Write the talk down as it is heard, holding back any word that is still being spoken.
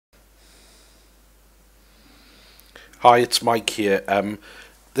Hi, it's Mike here.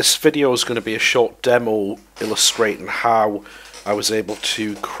 This video is going to be a short demo illustrating how I was able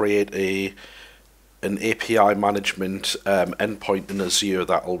to create an API management endpoint in Azure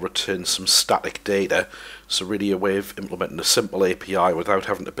that will return some static data. So really a way of implementing a simple API without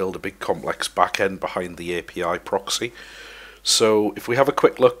having to build a big complex backend behind the API proxy. So if we have a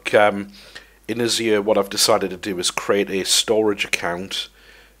quick look in Azure, what I've decided to do is create a storage account.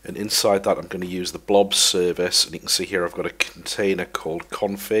 And inside that I'm going to use the Blob service, and you can see here I've got a container called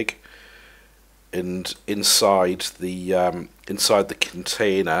config, and inside the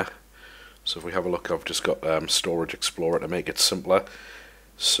container, so if we have a look, I've just got Storage Explorer to make it simpler.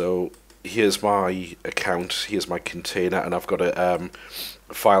 So here's my account, here's my container, and I've got a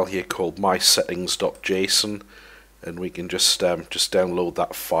file here called mysettings.json, and we can just download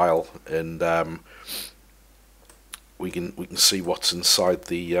that file, and we can see what's inside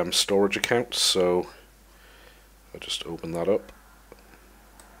the storage account. So I'll just open that up.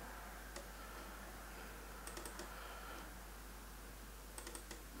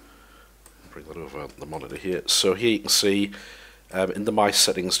 Bring that over the monitor here. So here you can see in the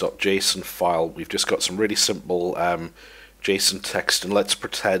mysettings.json file we've just got some really simple JSON text, and let's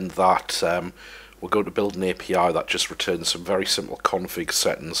pretend that we're going to build an API that just returns some very simple config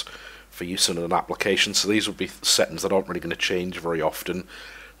settings for use in an application. So these would be settings that aren't really going to change very often.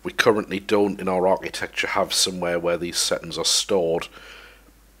 We currently don't in our architecture have somewhere where these settings are stored.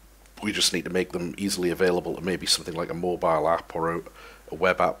 We just need to make them easily available to maybe something like a mobile app or a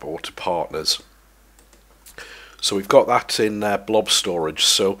web app or to partners. So we've got that in Blob Storage.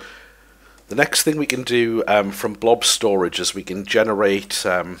 So the next thing we can do from Blob Storage is we can generate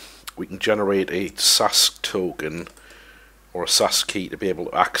a SAS token or a SAS key to be able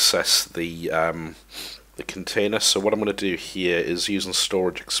to access the container. So what I'm going to do here is, using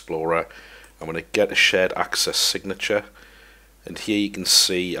Storage Explorer, I'm going to get a shared access signature, and here you can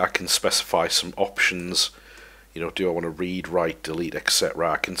see I can specify some options. You know, do I want to read, write, delete, etc.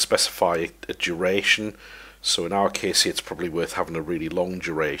 I can specify a duration. So in our case here, it's probably worth having a really long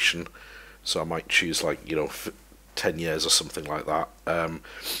duration. So I might choose, like, 10 years or something like that.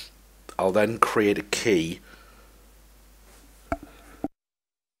 I'll then create a key,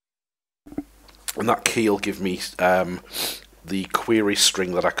 and that key will give me the query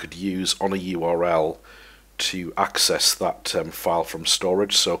string that I could use on a URL to access that file from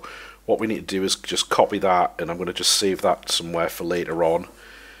storage. So what we need to do is just copy that, and I'm going to just save that somewhere for later on,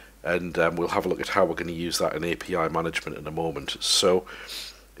 and we'll have a look at how we're going to use that in API management in a moment. So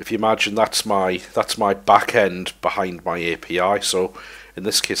if you imagine, that's my back end behind my API. So in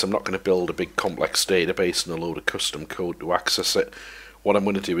this case I'm not going to build a big complex database and a load of custom code to access it. What I'm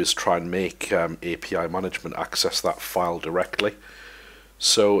going to do is try and make API management access that file directly.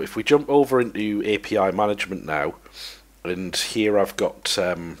 So if we jump over into API management now, and here I've got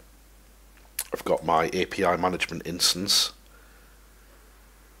my API management instance,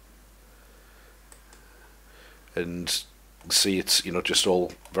 and see it's just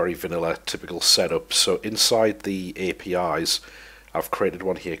all very vanilla, typical setup. So inside the APIs, I've created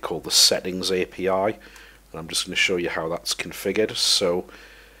one here called the Settings API. And I'm just going to show you how that's configured. So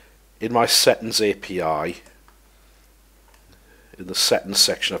in my Settings API, in the Settings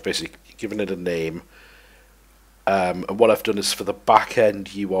section, I've basically given it a name. And what I've done is, for the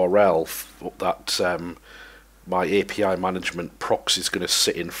back-end URL that my API management proxy is going to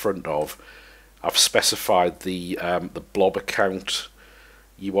sit in front of, I've specified the blob account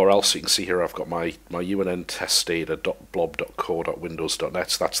URL. So you can see here I've got my unn test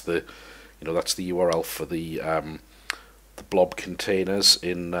data.blob.core.windows.net. So that's the URL for the blob containers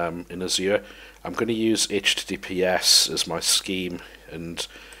in Azure. I'm going to use HTTPS as my scheme, and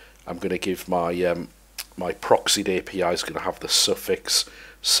I'm going to give my my proxied API is going to have the suffix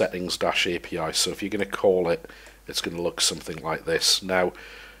settings-API. So if you're going to call it, it's going to look something like this. Now,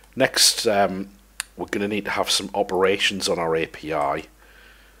 next we're going to need to have some operations on our API.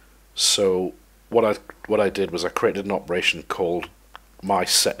 So what I did was I created an operation called my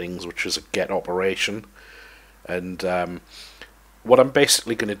settings, which is a get operation, and what I'm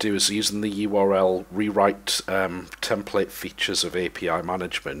basically going to do is, using the URL rewrite template features of API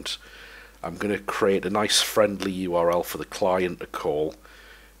management, I'm going to create a nice friendly URL for the client to call,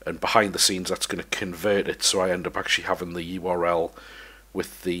 and behind the scenes that's going to convert it, so I end up actually having the URL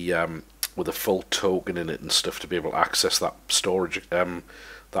with a full token in it and stuff to be able to access that storage,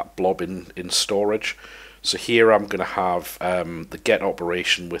 that blob in storage. So here I'm going to have the get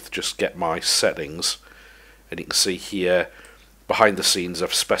operation with just get my settings, and you can see here behind the scenes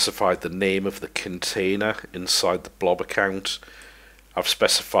I've specified the name of the container inside the blob account. I've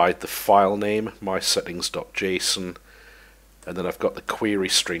specified the file name, mysettings.json, and then I've got the query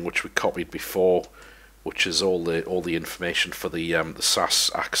string which we copied before, which is all the information for the SAS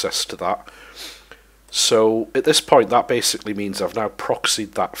access to that. So at this point, that basically means I've now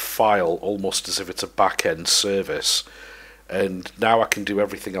proxied that file almost as if it's a back-end service, and now I can do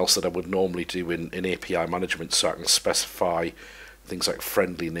everything else that I would normally do in API management. So I can specify things like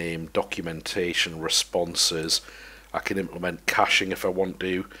friendly name, documentation, responses. I can implement caching if I want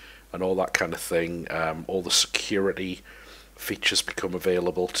to, and all that kind of thing. All the security features become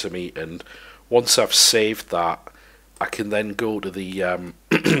available to me, and once I've saved that, I can then go to the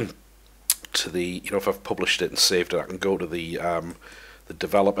if I've published it and saved it, I can go to the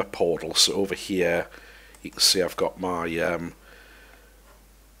developer portal. So over here, you can see I've got my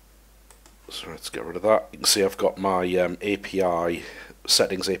so let's get rid of that. You can see I've got my API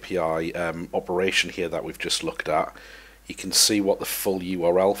settings API operation here that we've just looked at. You can see what the full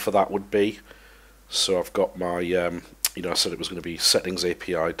URL for that would be. So I've got my I said it was going to be settings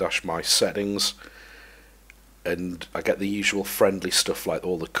API - my settings, and I get the usual friendly stuff like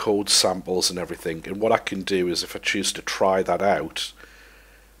all the code samples and everything. And what I can do is, if I choose to try that out,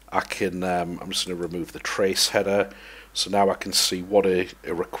 I can I'm just going to remove the trace header. So now I can see what a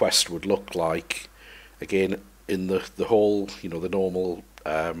request would look like, again in the whole the normal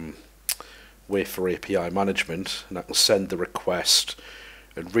way for API management, and I can send the request,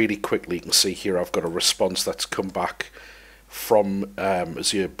 and really quickly you can see here I've got a response that's come back from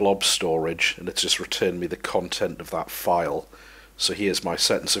Azure Blob Storage, and it's just returned me the content of that file. So here's my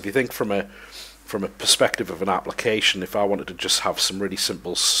sentence. So if you think from a perspective of an application, if I wanted to just have some really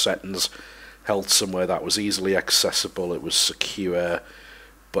simple settings held somewhere that was easily accessible, it was secure,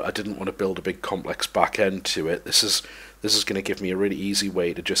 but I didn't want to build a big complex back end to it, this is going to give me a really easy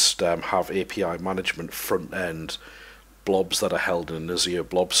way to just have API management front end blobs that are held in Azure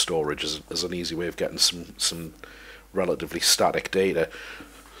Blob Storage as an easy way of getting some relatively static data.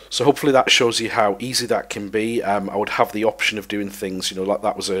 So hopefully that shows you how easy that can be. I would have the option of doing things, like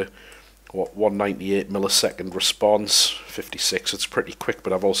that was a 198 millisecond response, 56. It's pretty quick,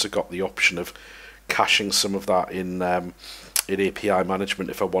 but I've also got the option of caching some of that in API management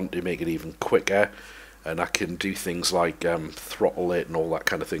if I want to make it even quicker, and I can do things like throttle it and all that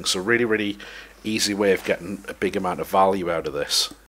kind of thing. So really, really easy way of getting a big amount of value out of this.